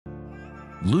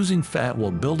Losing fat while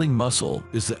building muscle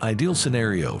is the ideal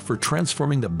scenario for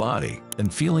transforming the body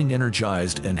and feeling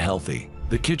energized and healthy.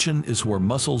 The kitchen is where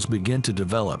muscles begin to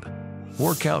develop.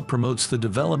 Workout promotes the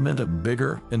development of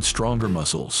bigger and stronger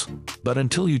muscles. But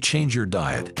until you change your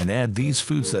diet and add these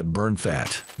foods that burn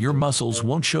fat, your muscles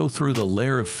won't show through the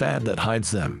layer of fat that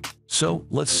hides them. So,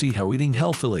 let's see how eating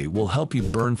healthily will help you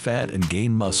burn fat and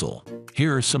gain muscle.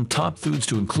 Here are some top foods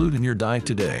to include in your diet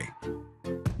today.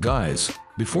 Guys,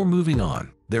 before moving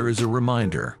on, there is a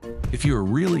reminder. If you are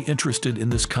really interested in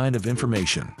this kind of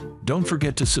information, don't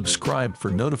forget to subscribe for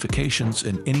notifications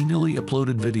in any newly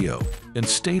uploaded video, and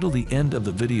stay till the end of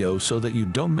the video so that you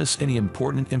don't miss any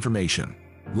important information.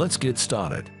 Let's get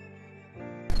started.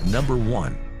 Number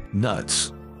 1.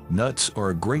 Nuts. Nuts are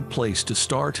a great place to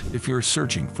start if you're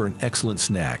searching for an excellent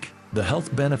snack. The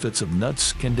health benefits of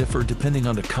nuts can differ depending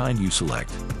on the kind you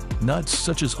select. Nuts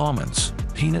such as almonds,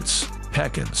 peanuts,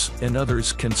 pecans, and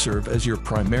others can serve as your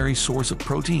primary source of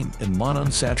protein and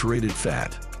monounsaturated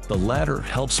fat. The latter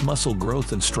helps muscle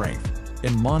growth and strength,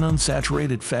 and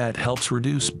monounsaturated fat helps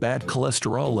reduce bad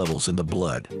cholesterol levels in the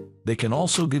blood. They can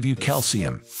also give you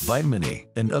calcium, vitamin E,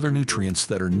 and other nutrients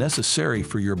that are necessary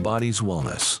for your body's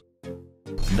wellness.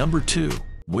 Number 2.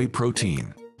 Whey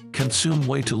protein. Consume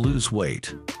whey to lose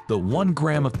weight. The 1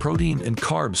 gram of protein and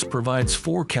carbs provides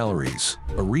 4 calories.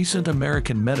 A recent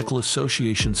American Medical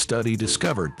Association study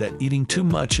discovered that eating too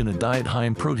much in a diet high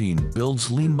in protein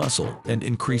builds lean muscle and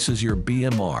increases your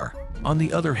BMR. On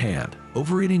the other hand,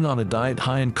 overeating on a diet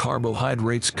high in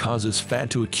carbohydrates causes fat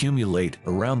to accumulate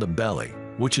around the belly,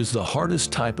 which is the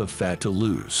hardest type of fat to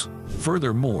lose.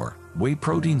 Furthermore, whey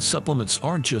protein supplements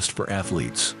aren't just for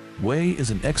athletes. Whey is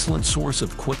an excellent source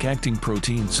of quick-acting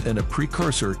proteins and a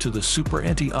precursor to the super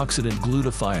antioxidant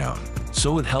glutathione,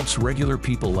 so it helps regular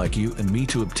people like you and me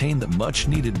to obtain the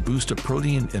much-needed boost of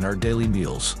protein in our daily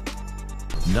meals.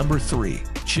 Number 3.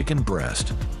 Chicken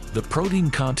breast. The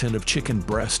protein content of chicken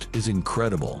breast is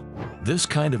incredible. This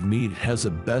kind of meat has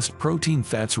the best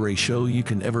protein-fats ratio you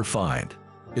can ever find.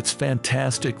 It's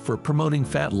fantastic for promoting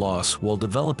fat loss while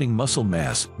developing muscle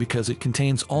mass because it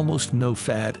contains almost no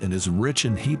fat and is rich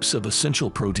in heaps of essential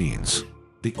proteins.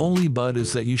 The only but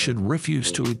is that you should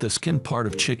refuse to eat the skin part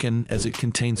of chicken as it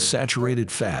contains saturated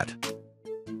fat.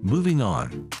 Moving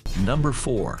on. Number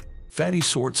 4. Fatty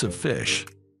sorts of fish.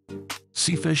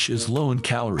 Seafish is low in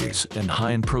calories and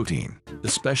high in protein,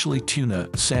 especially tuna,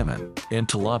 salmon, and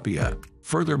tilapia.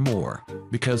 Furthermore,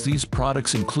 because these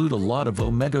products include a lot of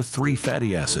omega-3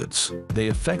 fatty acids, they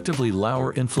effectively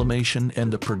lower inflammation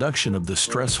and the production of the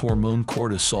stress hormone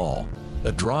cortisol.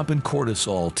 A drop in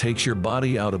cortisol takes your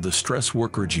body out of the stress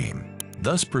work regime,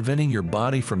 thus preventing your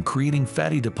body from creating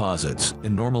fatty deposits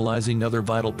and normalizing other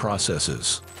vital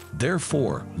processes.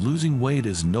 Therefore, losing weight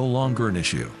is no longer an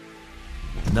issue.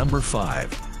 Number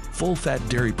 5. Full-fat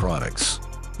dairy products.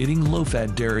 Eating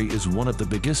low-fat dairy is one of the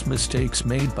biggest mistakes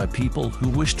made by people who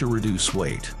wish to reduce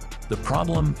weight. The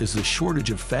problem is the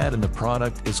shortage of fat in the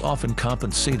product is often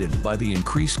compensated by the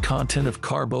increased content of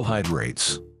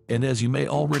carbohydrates. And as you may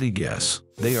already guess,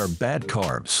 they are bad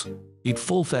carbs. Eat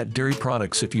full-fat dairy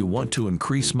products if you want to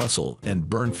increase muscle and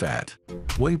burn fat.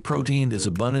 Whey protein is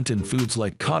abundant in foods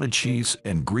like cottage cheese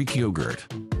and Greek yogurt.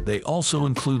 They also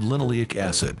include linoleic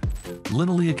acid.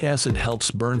 Linoleic acid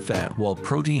helps burn fat while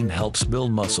protein helps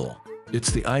build muscle. It's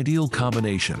the ideal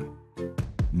combination.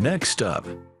 Next up,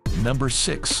 number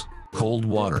 6. Cold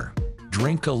water.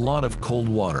 Drink a lot of cold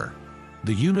water.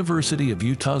 The University of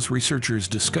Utah's researchers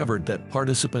discovered that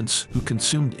participants who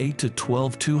consumed 8 to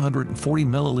 12 240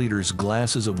 milliliters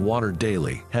glasses of water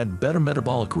daily had better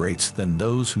metabolic rates than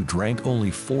those who drank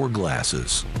only 4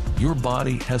 glasses. Your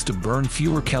body has to burn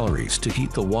fewer calories to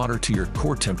heat the water to your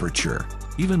core temperature.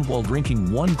 Even while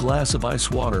drinking 1 glass of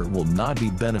ice water will not be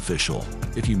beneficial.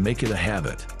 If you make it a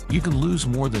habit, you can lose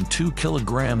more than 2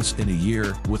 kilograms in a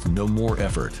year with no more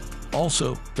effort.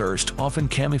 Also, thirst often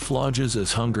camouflages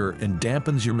as hunger and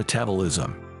dampens your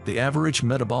metabolism. The average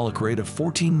metabolic rate of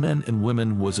 14 men and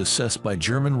women was assessed by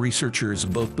German researchers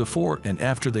both before and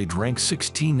after they drank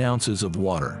 16 ounces of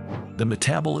water. The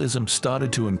metabolism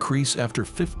started to increase after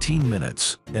 15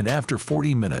 minutes, and after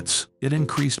 40 minutes, it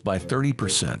increased by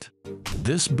 30%.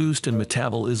 This boost in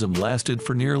metabolism lasted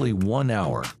for nearly 1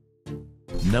 hour.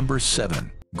 Number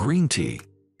 7. Green tea.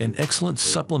 An excellent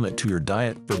supplement to your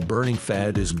diet for burning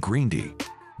fat is green tea.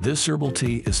 This herbal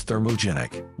tea is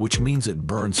thermogenic, which means it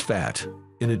burns fat.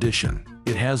 In addition,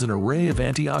 it has an array of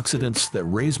antioxidants that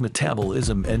raise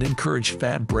metabolism and encourage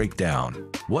fat breakdown.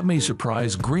 What may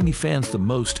surprise green tea fans the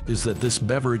most is that this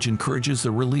beverage encourages the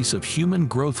release of human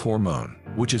growth hormone,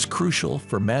 which is crucial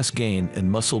for mass gain and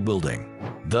muscle building.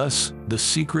 Thus, the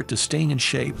secret to staying in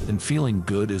shape and feeling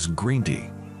good is green tea.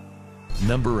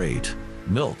 Number 8.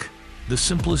 Milk. The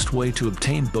simplest way to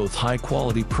obtain both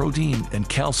high-quality protein and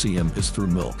calcium is through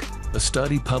milk. A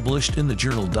study published in the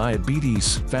journal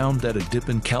Diabetes found that a dip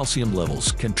in calcium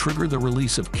levels can trigger the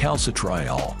release of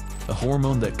calcitriol, a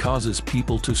hormone that causes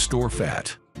people to store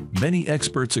fat. Many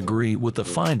experts agree with the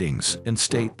findings and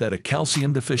state that a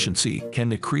calcium deficiency can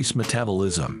decrease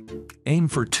metabolism. Aim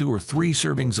for 2 or 3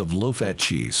 servings of low-fat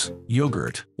cheese,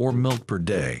 yogurt, or milk per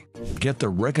day. Get the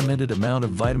recommended amount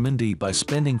of vitamin D by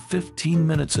spending 15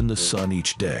 minutes in the sun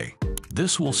each day.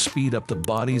 This will speed up the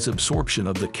body's absorption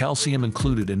of the calcium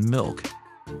included in milk.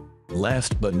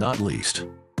 Last but not least,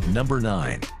 number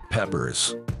 9.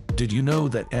 Peppers. Did you know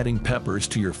that adding peppers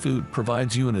to your food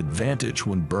provides you an advantage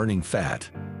when burning fat?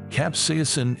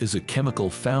 Capsaicin is a chemical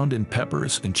found in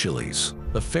peppers and chilies.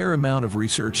 A fair amount of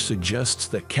research suggests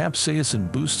that capsaicin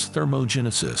boosts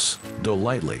thermogenesis, though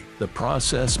lightly, the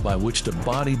process by which the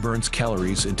body burns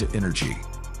calories into energy.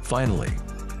 Finally,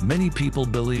 many people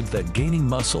believe that gaining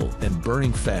muscle and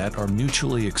burning fat are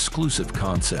mutually exclusive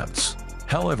concepts.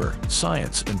 However,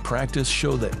 science and practice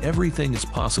show that everything is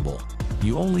possible.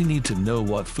 You only need to know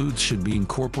what foods should be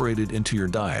incorporated into your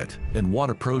diet and what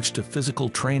approach to physical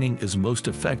training is most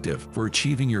effective for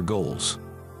achieving your goals.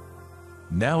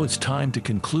 Now it's time to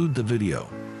conclude the video.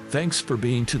 Thanks for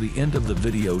being to the end of the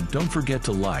video. Don't forget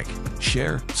to like,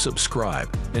 share, subscribe,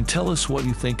 and tell us what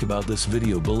you think about this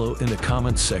video below in the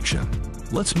comments section.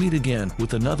 Let's meet again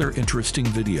with another interesting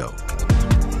video.